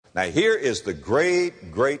Now, here is the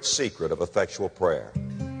great, great secret of effectual prayer.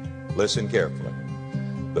 Listen carefully.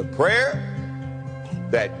 The prayer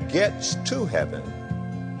that gets to heaven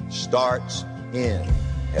starts in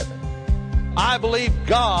heaven. I believe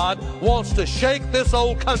God wants to shake this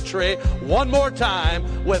old country one more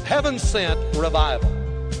time with heaven-sent revival.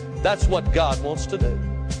 That's what God wants to do.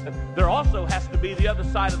 There also has to be the other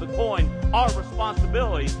side of the coin, our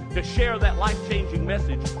responsibility to share that life-changing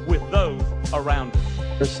message with those around us.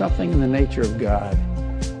 There's something in the nature of God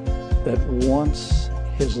that wants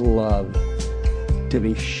His love to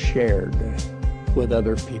be shared with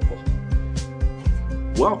other people.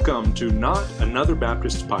 Welcome to Not Another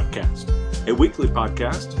Baptist Podcast, a weekly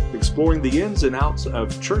podcast exploring the ins and outs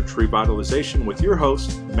of church revitalization with your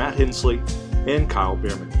hosts, Matt Hensley and Kyle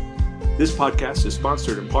Bierman. This podcast is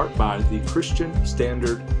sponsored in part by the Christian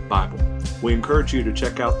Standard Bible. We encourage you to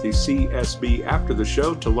check out the CSB after the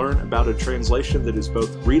show to learn about a translation that is both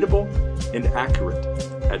readable and accurate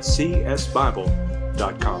at csbible.com.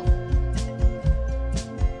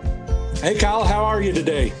 Hey Kyle, how are you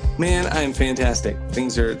today? Man, I'm fantastic.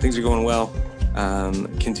 Things are going well.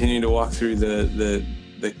 Continuing to walk through the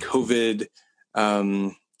COVID,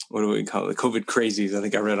 what do we call it? The COVID crazies. I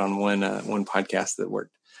think I read on one podcast that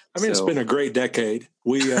worked. I mean, It's been a great decade.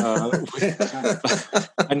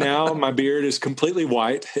 Now my beard is completely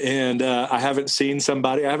white, and I haven't seen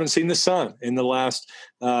the sun in the last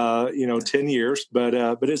 10 years, but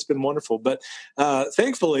it's been wonderful. But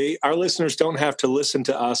thankfully, our listeners don't have to listen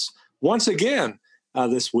to us once again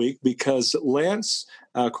this week, because Lance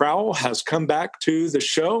Crowell has come back to the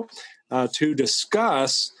show to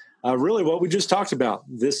discuss really what we just talked about,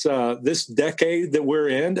 this decade that we're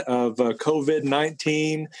in of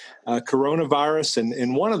COVID-19, coronavirus.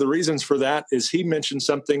 And one of the reasons for that is he mentioned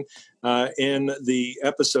something in the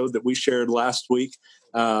episode that we shared last week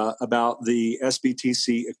about the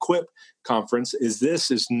SBTC Equip conference,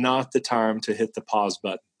 this is not the time to hit the pause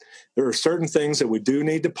button. There are certain things that we do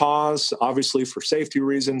need to pause, obviously for safety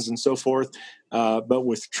reasons and so forth. But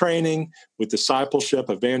with training, with discipleship,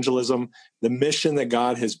 evangelism, the mission that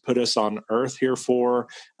God has put us on earth here for,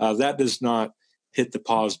 that does not hit the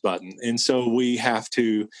pause button. And so we have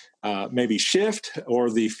to maybe shift, or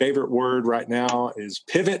the favorite word right now is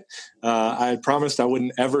pivot. I promised I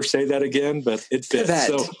wouldn't ever say that again, but it fits.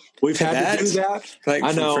 Pivot. So we've had to do that. Like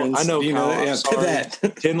I know, Kyle, pivot.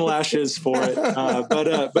 10 lashes for it.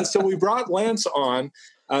 But so we brought Lance on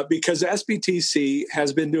because SBTC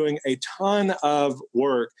has been doing a ton of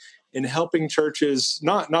work in helping churches,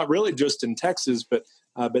 not really just in Texas, but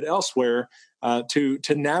elsewhere, to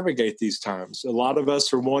navigate these times. A lot of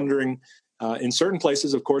us are wondering, in certain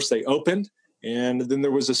places, of course, they opened, and then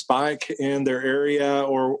there was a spike in their area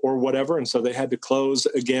or whatever, and so they had to close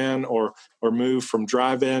again or move from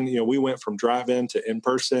drive-in. We went from drive-in to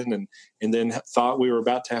in-person, and then thought we were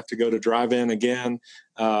about to have to go to drive-in again.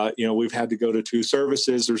 We've had to go to 2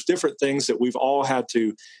 services. There's different things that we've all had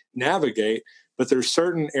to navigate. But there's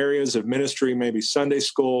certain areas of ministry, maybe Sunday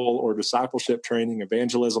school or discipleship training,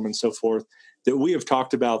 evangelism, and so forth, that we have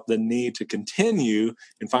talked about the need to continue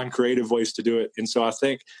and find creative ways to do it. And so I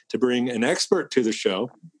think to bring an expert to the show,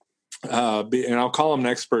 and I'll call him an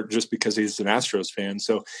expert just because he's an Astros fan,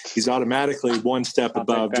 so he's automatically one step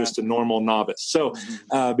above just a normal novice. So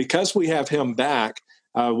because we have him back,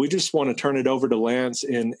 we just want to turn it over to Lance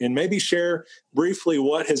and maybe share briefly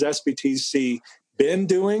what has SBTC been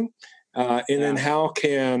doing. And then how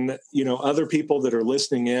can, other people that are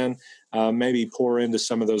listening in maybe pour into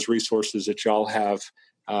some of those resources that y'all have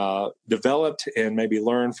developed, and maybe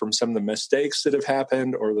learn from some of the mistakes that have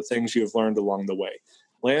happened or the things you have learned along the way.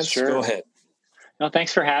 Lance, Sure. Go ahead. No,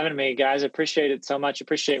 thanks for having me, guys. I appreciate it so much.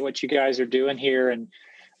 Appreciate what you guys are doing here. And,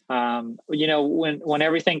 when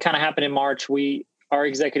everything kind of happened in March, our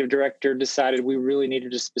executive director decided we really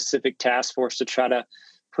needed a specific task force to try to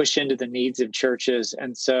push into the needs of churches.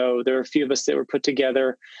 And so there are a few of us that were put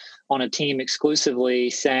together on a team exclusively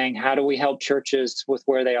saying, how do we help churches with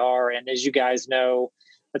where they are? And as you guys know,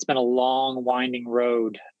 it's been a long, winding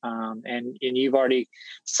road. And you've already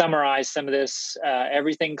summarized some of this.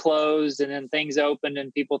 Everything closed, and then things opened,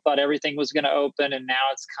 and people thought everything was going to open. And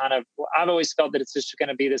now it's I've always felt that it's just going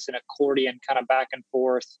to be this an accordion kind of back and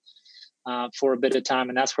forth for a bit of time.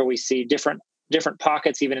 And that's where we see different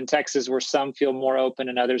pockets, even in Texas, where some feel more open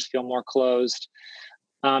and others feel more closed.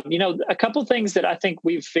 A couple things that I think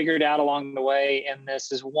we've figured out along the way in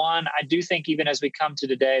this is, one, I do think even as we come to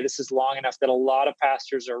today, this is long enough that a lot of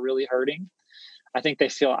pastors are really hurting. I think they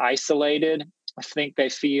feel isolated. I think they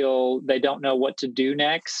feel they don't know what to do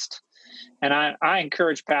next. And I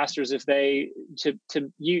encourage pastors,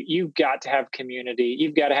 you've got to have community.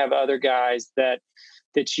 You've got to have other guys that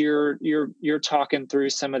that you're talking through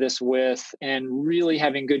some of this with, and really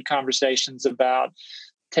having good conversations about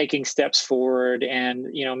taking steps forward, and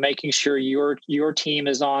making sure your team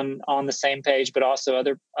is on the same page, but also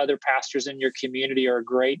other pastors in your community are a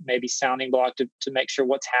great maybe sounding block to make sure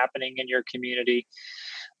what's happening in your community.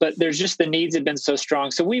 But there's just, the needs have been so strong.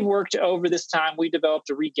 So we've worked over this time. We developed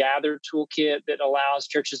a Regather toolkit that allows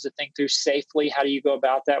churches to think through safely. How do you go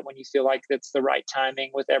about that when you feel like that's the right timing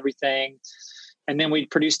with everything? And then we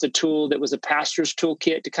produced a tool that was a pastor's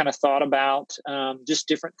toolkit to kind of thought about just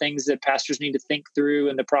different things that pastors need to think through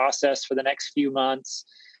in the process for the next few months.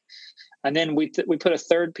 And then we put a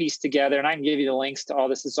third piece together, and I can give you the links to all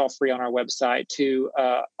this. It's all free on our website, to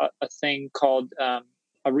a thing called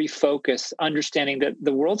a refocus, understanding that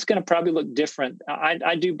the world's going to probably look different.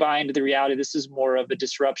 I do buy into the reality this is more of a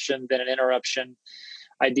disruption than an interruption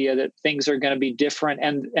idea, that things are going to be different,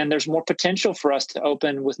 and there's more potential for us to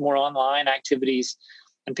open with more online activities,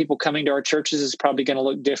 and people coming to our churches is probably going to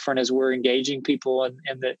look different as we're engaging people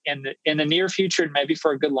in the near future, and maybe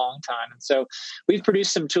for a good long time. And so we've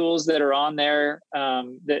produced some tools that are on there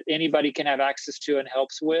that anybody can have access to and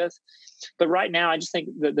helps with. But right now, I just think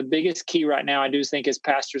that the biggest key right now, I do think, is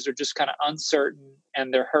pastors are just kind of uncertain,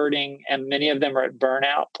 and they're hurting, and many of them are at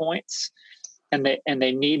burnout points. And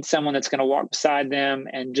they need someone that's going to walk beside them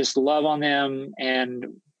and just love on them. And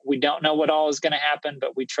we don't know what all is going to happen,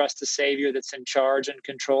 but we trust the Savior that's in charge and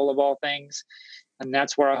control of all things. And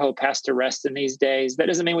that's where our hope has to rest in these days. That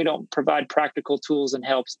doesn't mean we don't provide practical tools and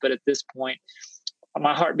helps, but at this point,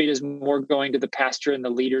 my heartbeat is more going to the pastor and the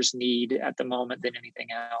leader's need at the moment than anything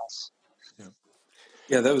else.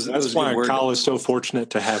 Yeah, that's why Kyle is so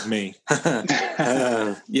fortunate to have me.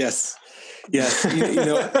 Yes.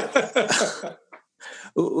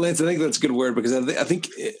 Lance, I think that's a good word, because I think,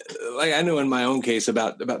 like I know in my own case,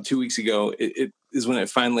 about 2 weeks ago, it is when it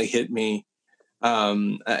finally hit me.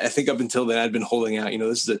 I think up until then I'd been holding out.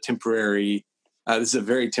 This is a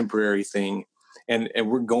very temporary thing, and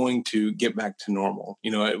we're going to get back to normal.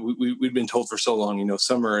 We've been told for so long,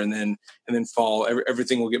 summer and then fall,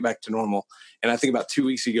 everything will get back to normal. And I think about 2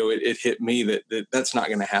 weeks ago, it hit me that that's not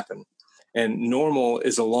going to happen. And normal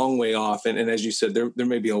is a long way off. And as you said, there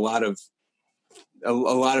may be a lot of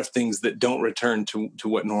things that don't return to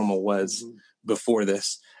what normal was before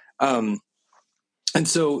this. And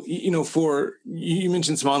so, you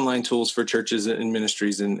mentioned some online tools for churches and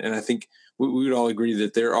ministries. And I think we would all agree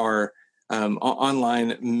that there are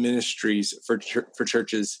online ministries for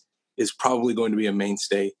churches is probably going to be a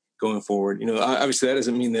mainstay going forward. Obviously that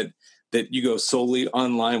doesn't mean that you go solely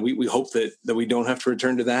online. We hope that we don't have to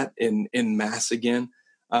return to that in mass again.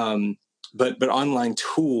 But online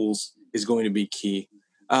tools is going to be key.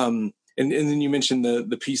 And then you mentioned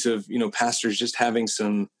the piece of, pastors just having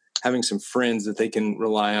some friends that they can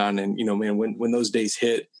rely on. And, man, when those days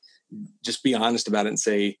hit, just be honest about it and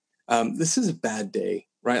say, this is a bad day,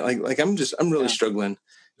 right? Like I'm really struggling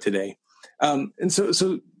today. And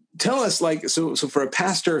so tell us, so for a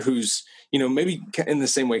pastor who's, maybe in the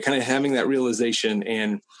same way, kind of having that realization,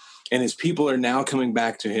 and his people are now coming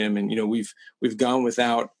back to him, and we've gone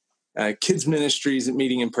without kids ministries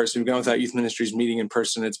meeting in person, we've gone without youth ministries meeting in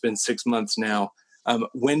person. It's been 6 months now.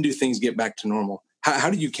 When do things get back to normal? How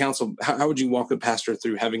do you counsel? How would you walk the pastor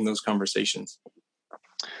through having those conversations?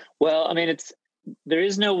 Well, I mean, there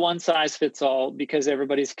is no one size fits all, because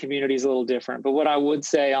everybody's community is a little different. But what I would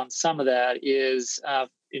say on some of that is,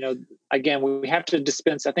 again, we have to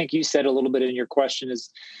dispense. I think you said a little bit in your question,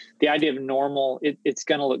 is the idea of normal. It's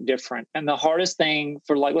going to look different. And the hardest thing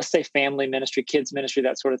for, let's say family ministry, kids ministry,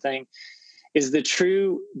 that sort of thing, is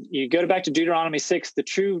you go back to Deuteronomy 6, the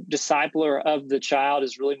true discipler of the child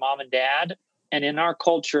is really mom and dad. And in our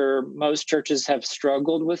culture, most churches have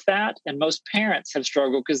struggled with that, and most parents have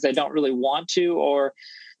struggled because they don't really want to, or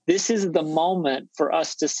this is the moment for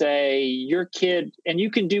us to say, your kid, and you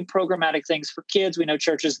can do programmatic things for kids. We know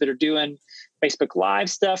churches that are doing Facebook Live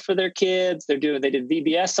stuff for their kids. They did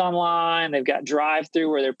VBS online. They've got drive-through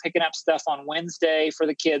where they're picking up stuff on Wednesday for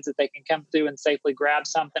the kids that they can come through and safely grab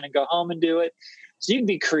something and go home and do it. So you can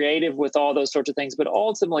be creative with all those sorts of things, but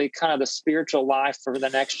ultimately kind of the spiritual life for the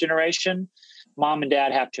next generation, mom and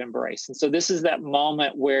dad have to embrace. And so this is that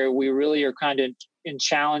moment where we really are kind of in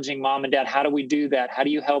challenging mom and dad. How do we do that? How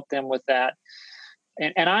do you help them with that?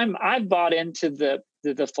 And I've bought into the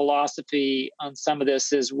philosophy on some of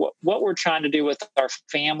this is what we're trying to do with our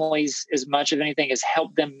families, as much of anything, is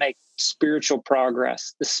help them make spiritual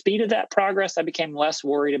progress. The speed of that progress, I became less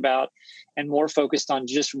worried about and more focused on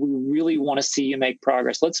just, we really want to see you make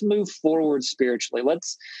progress. Let's move forward spiritually.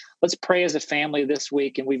 let's pray as a family this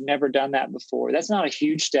week. And we've never done that before. That's not a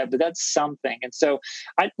huge step, but that's something. And so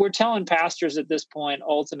we're telling pastors at this point,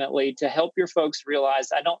 ultimately, to help your folks realize,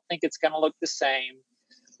 I don't think it's going to look the same,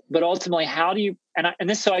 but ultimately, how do you,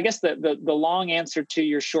 so I guess the long answer to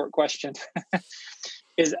your short question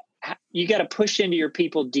is, you got to push into your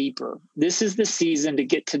people deeper. This is the season to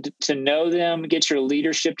get to know them, get your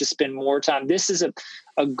leadership to spend more time. This is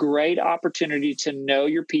a great opportunity to know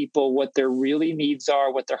your people, what their really needs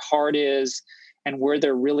are, what their heart is, and where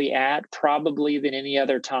they're really at, probably than any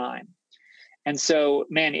other time. And so,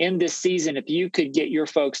 man, in this season, if you could get your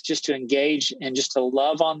folks just to engage and just to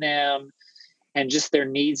love on them and just their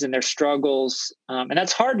needs and their struggles, and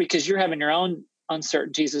that's hard because you're having your own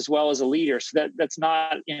uncertainties as well as a leader. So that's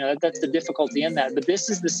not, that's the difficulty in that. But this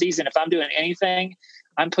is the season. If I'm doing anything,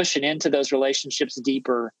 I'm pushing into those relationships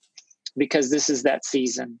deeper because this is that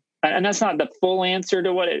season. And that's not the full answer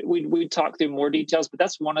to what we'd talk through more details, but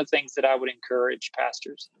that's one of the things that I would encourage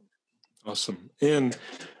pastors. Awesome. And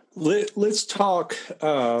let's talk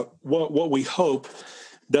what we hope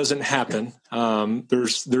doesn't happen.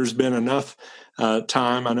 There's been enough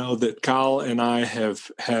time. I know that Kyle and I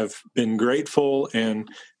have been grateful and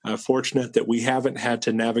fortunate that we haven't had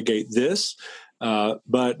to navigate this,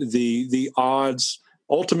 but the odds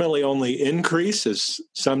ultimately only increase as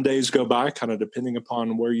some days go by, kind of depending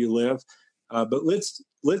upon where you live. But let's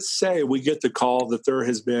say we get the call that there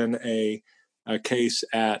has been a case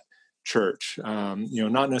at church,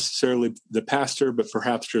 not necessarily the pastor, but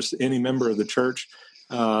perhaps just any member of the church.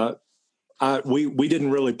 We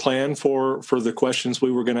didn't really plan for the questions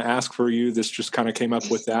we were going to ask for you. This just kind of came up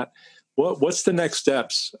with that. What's the next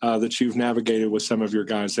steps that you've navigated with some of your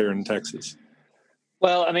guys there in Texas?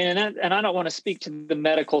 Well, I mean, and I don't want to speak to the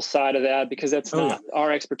medical side of that because that's not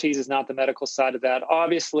our expertise is not the medical side of that.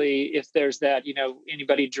 Obviously, if there's that,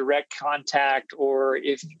 anybody direct contact, or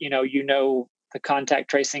if, the contact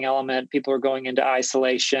tracing element, people are going into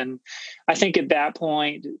isolation. I think at that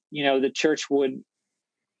point, the church would,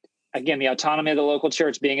 again, the autonomy of the local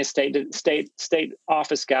church, being a state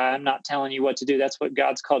office guy, I'm not telling you what to do. That's what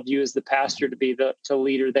God's called you as the pastor to be the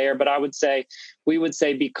leader there. But we would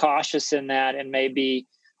say be cautious in that, and maybe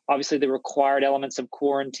obviously the required elements of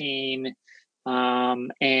quarantine,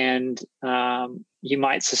 and you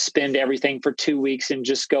might suspend everything for 2 weeks and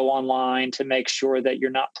just go online to make sure that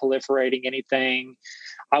you're not proliferating anything.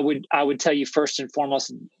 I would tell you first and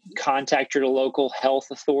foremost, contact your local health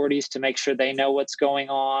authorities to make sure they know what's going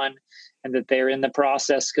on and that they're in the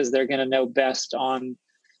process, because they're going to know best on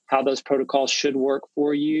how those protocols should work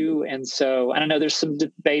for you. And so, and I know there's some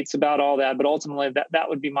debates about all that, but ultimately that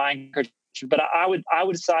would be my encouragement. But I would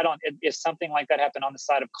decide on, if something like that happened, on the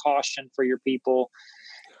side of caution for your people,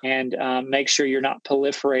 and make sure you're not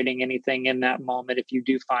proliferating anything in that moment if you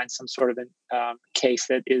do find some sort of a case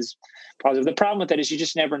that is positive. The problem with that is you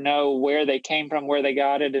just never know where they came from, where they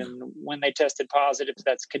got it, and when they tested positive,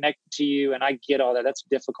 that's connected to you. And I get all that. That's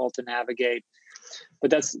difficult to navigate. But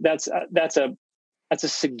that's a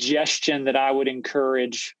suggestion that I would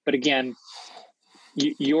encourage. But again,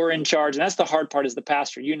 you're in charge, and that's the hard part as the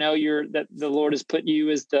pastor. That the Lord has put you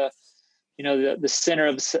as the center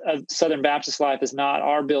of Southern Baptist life is not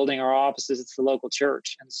our building, our offices, it's the local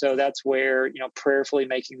church. And so that's where, prayerfully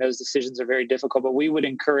making those decisions are very difficult. But we would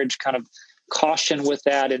encourage kind of caution with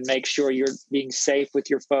that and make sure you're being safe with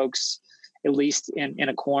your folks, at least in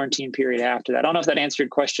a quarantine period after that. I don't know if that answered your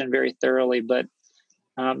question very thoroughly, but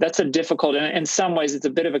that's a difficult, and in some ways it's a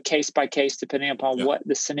bit of a case by case, depending upon what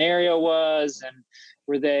the scenario was, and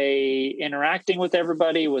were they interacting with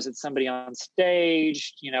everybody? Was it somebody on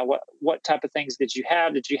stage? What type of things did you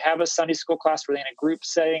have? Did you have a Sunday school class? Were they in a group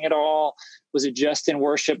setting at all? Was it just in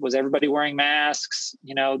worship? Was everybody wearing masks?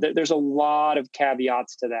 There's a lot of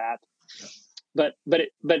caveats to that. But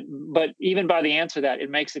even by the answer to that,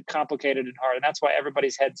 it makes it complicated and hard, and that's why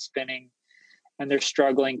everybody's head's spinning. And they're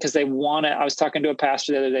struggling because I was talking to a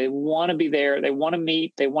pastor the other day. They want to be there. They want to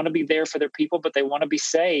meet. They want to be there for their people, but they want to be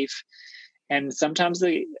safe. And sometimes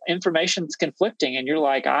the information's conflicting, and you're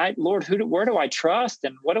like, Lord, where do I trust?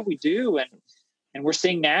 And what do we do? And we're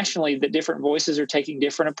seeing nationally that different voices are taking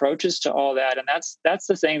different approaches to all that. And that's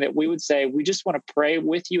the thing that we would say. We just want to pray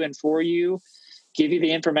with you and for you, give you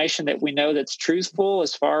the information that we know that's truthful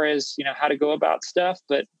as far as, how to go about stuff.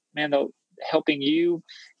 But man, helping you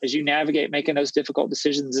as you navigate making those difficult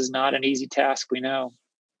decisions is not an easy task, we know.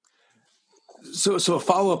 So a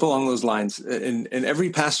follow-up along those lines, and every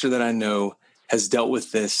pastor that I know has dealt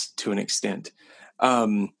with this to an extent.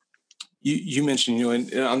 You mentioned,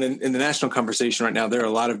 in the national conversation right now, there are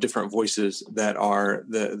a lot of different voices that are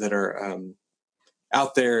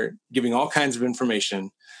out there giving all kinds of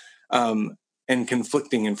information. And and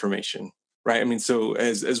conflicting information, right? I mean, so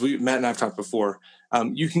as Matt and I've talked before,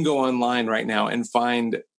 you can go online right now and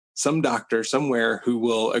find some doctor somewhere who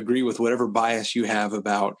will agree with whatever bias you have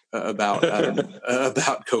about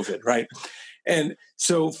COVID, right? And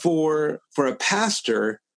so for a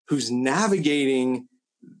pastor who's navigating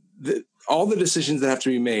all the decisions that have to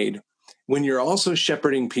be made, when you're also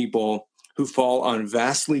shepherding people who fall on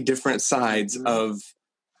vastly different sides of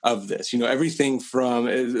this, everything from,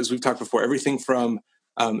 as we've talked before, everything from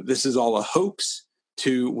this is all a hoax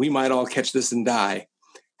to we might all catch this and die.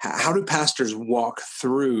 How do pastors walk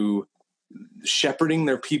through shepherding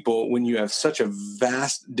their people when you have such a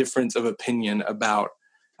vast difference of opinion about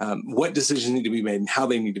what decisions need to be made and how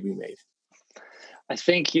they need to be made? I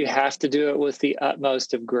think you have to do it with the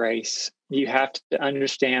utmost of grace. You have to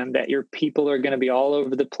understand that your people are going to be all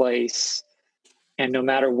over the place. And no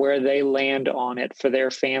matter where they land on it for their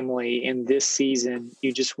family in this season,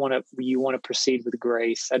 you want to proceed with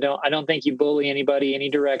grace. I don't think you bully anybody any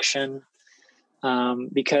direction,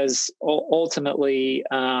 because ultimately,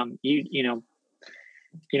 you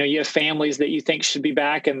have families that you think should be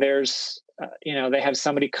back, and there's they have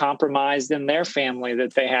somebody compromised in their family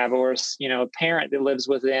that they have, or a parent that lives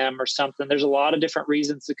with them or something. There's a lot of different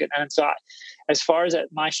reasons to get. And so as far as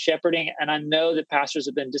my shepherding, and I know that pastors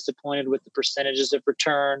have been disappointed with the percentages of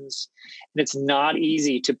returns, and it's not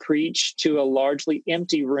easy to preach to a largely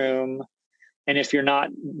empty room. And if you're not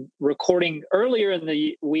recording earlier in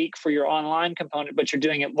the week for your online component, but you're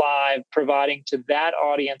doing it live, providing to that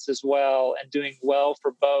audience as well and doing well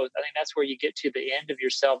for both, I think that's where you get to the end of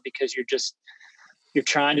yourself, because you're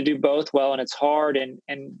trying to do both well, and it's hard. And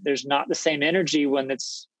there's not the same energy when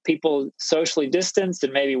it's people socially distanced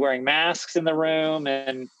and maybe wearing masks in the room.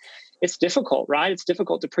 And it's difficult, right? It's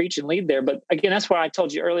difficult to preach and lead there. But again, that's why I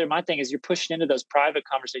told you earlier, my thing is you're pushing into those private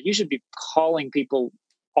conversations. You should be calling people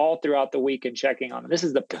all throughout the week and checking on them. This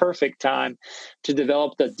is the perfect time to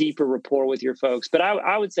develop the deeper rapport with your folks. But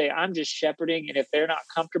I would say I'm just shepherding, and if they're not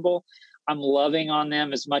comfortable, I'm loving on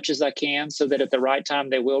them as much as I can so that at the right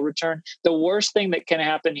time they will return. The worst thing that can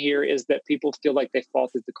happen here is that people feel like they fall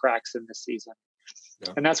through the cracks in this season.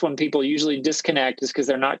 Yeah. And that's when people usually disconnect, is because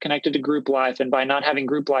they're not connected to group life, and by not having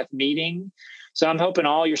group life meeting. So I'm hoping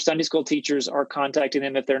all your Sunday school teachers are contacting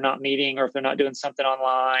them if they're not meeting or if they're not doing something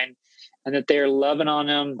online, and that they're loving on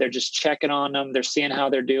them. They're just checking on them. They're seeing how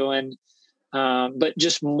they're doing. But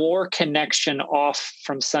just more connection off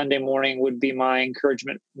from Sunday morning would be my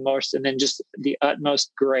encouragement most. And then just the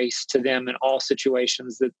utmost grace to them in all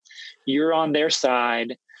situations, that you're on their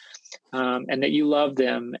side, and that you love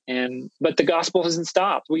them. But the gospel hasn't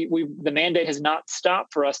stopped. The mandate has not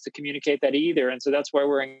stopped for us to communicate that either. And so that's why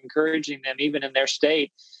we're encouraging them, even in their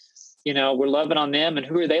state. We're loving on them, and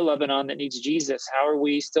who are they loving on that needs Jesus? How are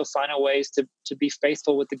we still finding ways to be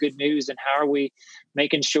faithful with the good news? And how are we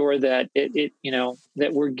making sure that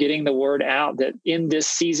that we're getting the word out, that in this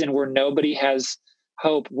season where nobody has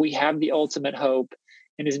hope, we have the ultimate hope,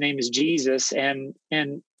 and his name is Jesus. And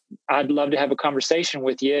I'd love to have a conversation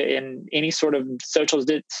with you in any sort of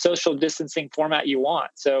social distancing format you want.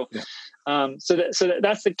 So, yeah.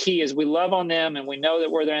 That's the key, is we love on them, and we know that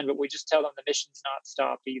we're there, but we just tell them the mission's not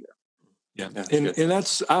stopped either. Yeah, and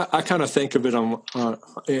that's I kind of think of it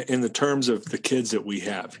in the terms of the kids that we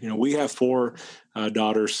have. We have 4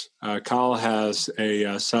 daughters. Kyle has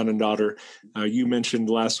a son and daughter. You mentioned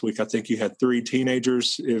last week, I think you had 3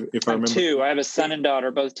 teenagers, if I remember. 2. I have a son and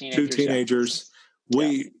daughter, both teenagers. 2 teenagers.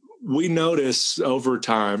 Yeah. We notice over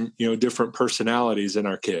time, different personalities in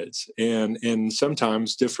our kids, and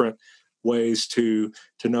sometimes different ways to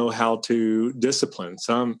know how to discipline.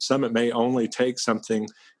 Some it may only take something.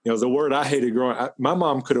 The word I hated growing up, my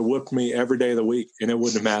mom could have whooped me every day of the week and it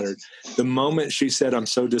wouldn't have mattered. The moment she said, "I'm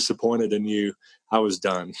so disappointed in you," I was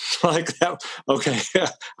done. Like that. Okay,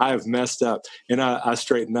 I have messed up, and I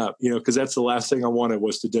straightened up. Because that's the last thing I wanted,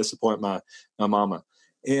 was to disappoint my mama.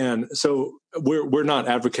 And so we're not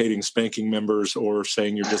advocating spanking members or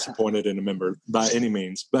saying you're disappointed in a member by any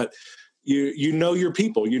means, but you know your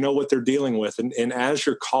people, you know what they're dealing with. And as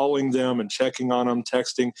you're calling them and checking on them,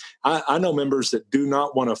 texting, I know members that do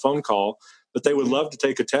not want a phone call, but they would love to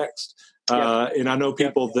take a text. And I know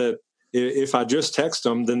people that if I just text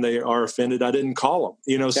them, then they are offended I didn't call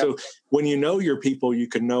them. So when you know your people, you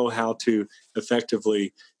can know how to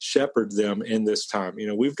effectively shepherd them in this time.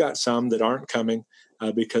 We've got some that aren't coming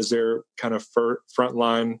because they're kind of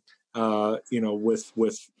frontline,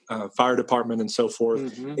 with fire department and so forth.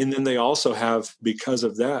 Mm-hmm. And then they also have, because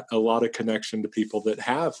of that, a lot of connection to people that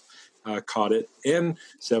have caught it, and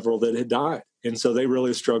several that had died. And so they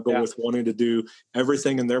really struggle with wanting to do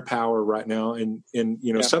everything in their power right now. And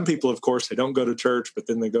some people, of course, they don't go to church, but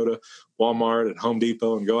then they go to Walmart and Home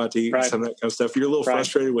Depot and go out to eat and some of that kind of stuff. You're a little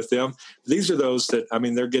frustrated with them. These are those that,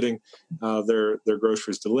 they're getting their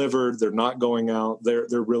groceries delivered. They're not going out. They're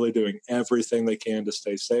really doing everything they can to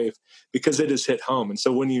stay safe because it has hit home. And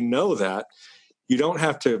so when you know that, you don't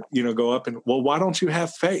have to, go up and, well, why don't you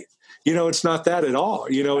have faith? It's not that at all.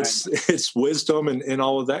 It's wisdom and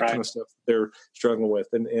all of that kind of stuff they're struggling with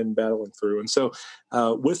and battling through. And so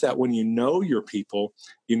with that, when you know your people,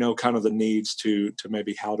 kind of the needs to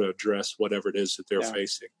maybe how to address whatever it is that they're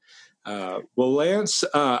facing. Well, Lance,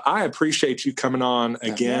 I appreciate you coming on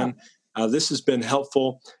again. This has been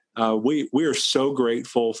helpful. We are so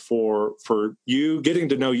grateful for you, getting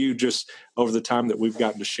to know you just over the time that we've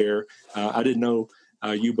gotten to share. I didn't know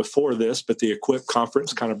you before this, but the Equip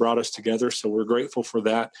Conference kind of brought us together. So we're grateful for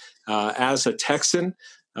that. As a Texan,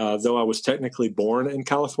 though I was technically born in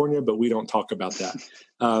California, but we don't talk about that.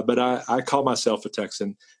 But I call myself a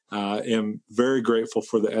Texan. Am very grateful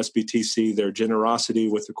for the SBTC, their generosity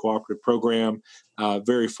with the cooperative program,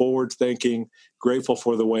 very forward-thinking, grateful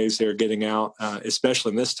for the ways they're getting out, especially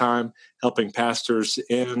in this time, helping pastors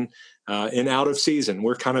in out of season.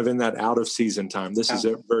 We're kind of in that out of season time. This is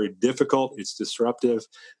very difficult. It's disruptive,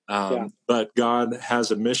 but God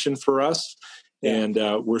has a mission for us. And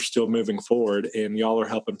we're still moving forward, and y'all are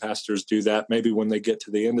helping pastors do that. Maybe when they get to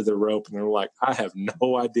the end of the rope and they're like, I have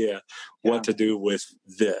no idea what to do with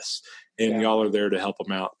this. And y'all are there to help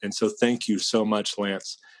them out. And so thank you so much,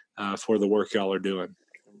 Lance, for the work y'all are doing.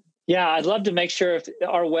 Yeah, I'd love to make sure if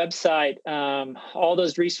our website, all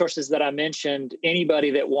those resources that I mentioned, anybody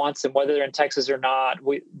that wants them, whether they're in Texas or not,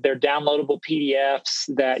 they're downloadable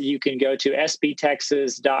PDFs that you can go to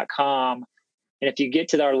sbtexas.com. And if you get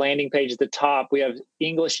to our landing page at the top, we have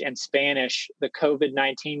English and Spanish, the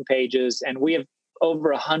COVID-19 pages, and we have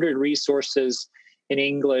over 100 resources in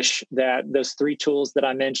English, that those 3 tools that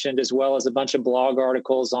I mentioned, as well as a bunch of blog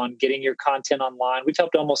articles on getting your content online. We've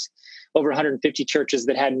helped almost over 150 churches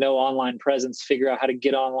that had no online presence figure out how to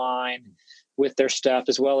get online with their stuff,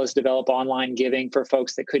 as well as develop online giving for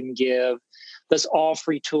folks that couldn't give. There's all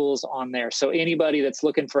free tools on there. So anybody that's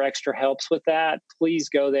looking for extra helps with that, please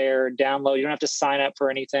go there, download. You don't have to sign up for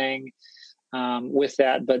anything with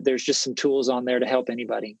that, but there's just some tools on there to help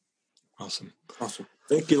anybody. Awesome.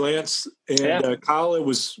 Thank you, Lance. And Kyle, it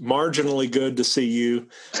was marginally good to see you,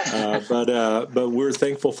 but we're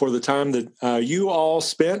thankful for the time that you all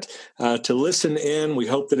spent to listen in. We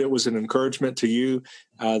hope that it was an encouragement to you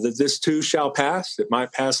that this too shall pass. It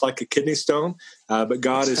might pass like a kidney stone, but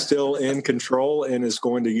God is still in control and is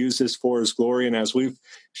going to use this for His glory. And as we've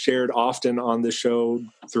shared often on the show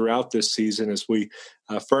throughout this season, as we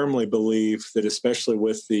firmly believe that, especially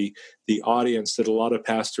with the audience that a lot of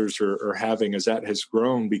pastors are having, as that has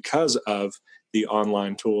grown because of the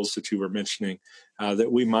online tools that you were mentioning,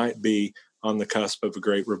 that we might be on the cusp of a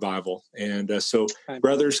great revival. And so,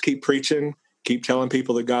 brothers, keep preaching, keep telling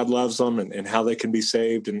people that God loves them and how they can be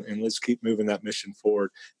saved, and let's keep moving that mission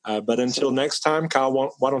forward. But until next time, Kyle,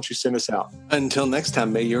 why don't you send us out? Until next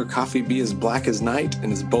time, may your coffee be as black as night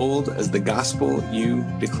and as bold as the gospel you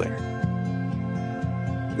declare.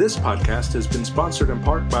 This podcast has been sponsored in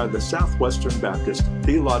part by the Southwestern Baptist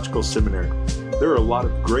Theological Seminary. There are a lot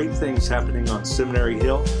of great things happening on Seminary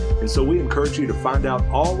Hill, and so we encourage you to find out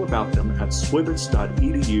all about them at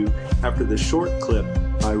swivets.edu after this short clip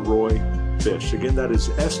by Roy Fish. Again, that is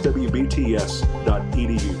swbts.edu.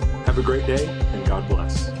 Have a great day, and God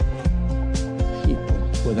bless. People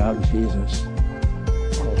without Jesus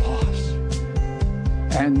are lost.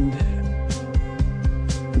 And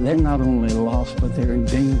they're not only lost, but they're in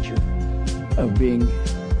danger of being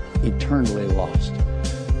eternally lost.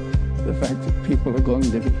 The fact that people are going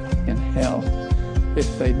to be in hell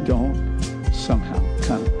if they don't somehow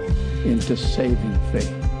come into saving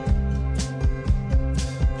faith.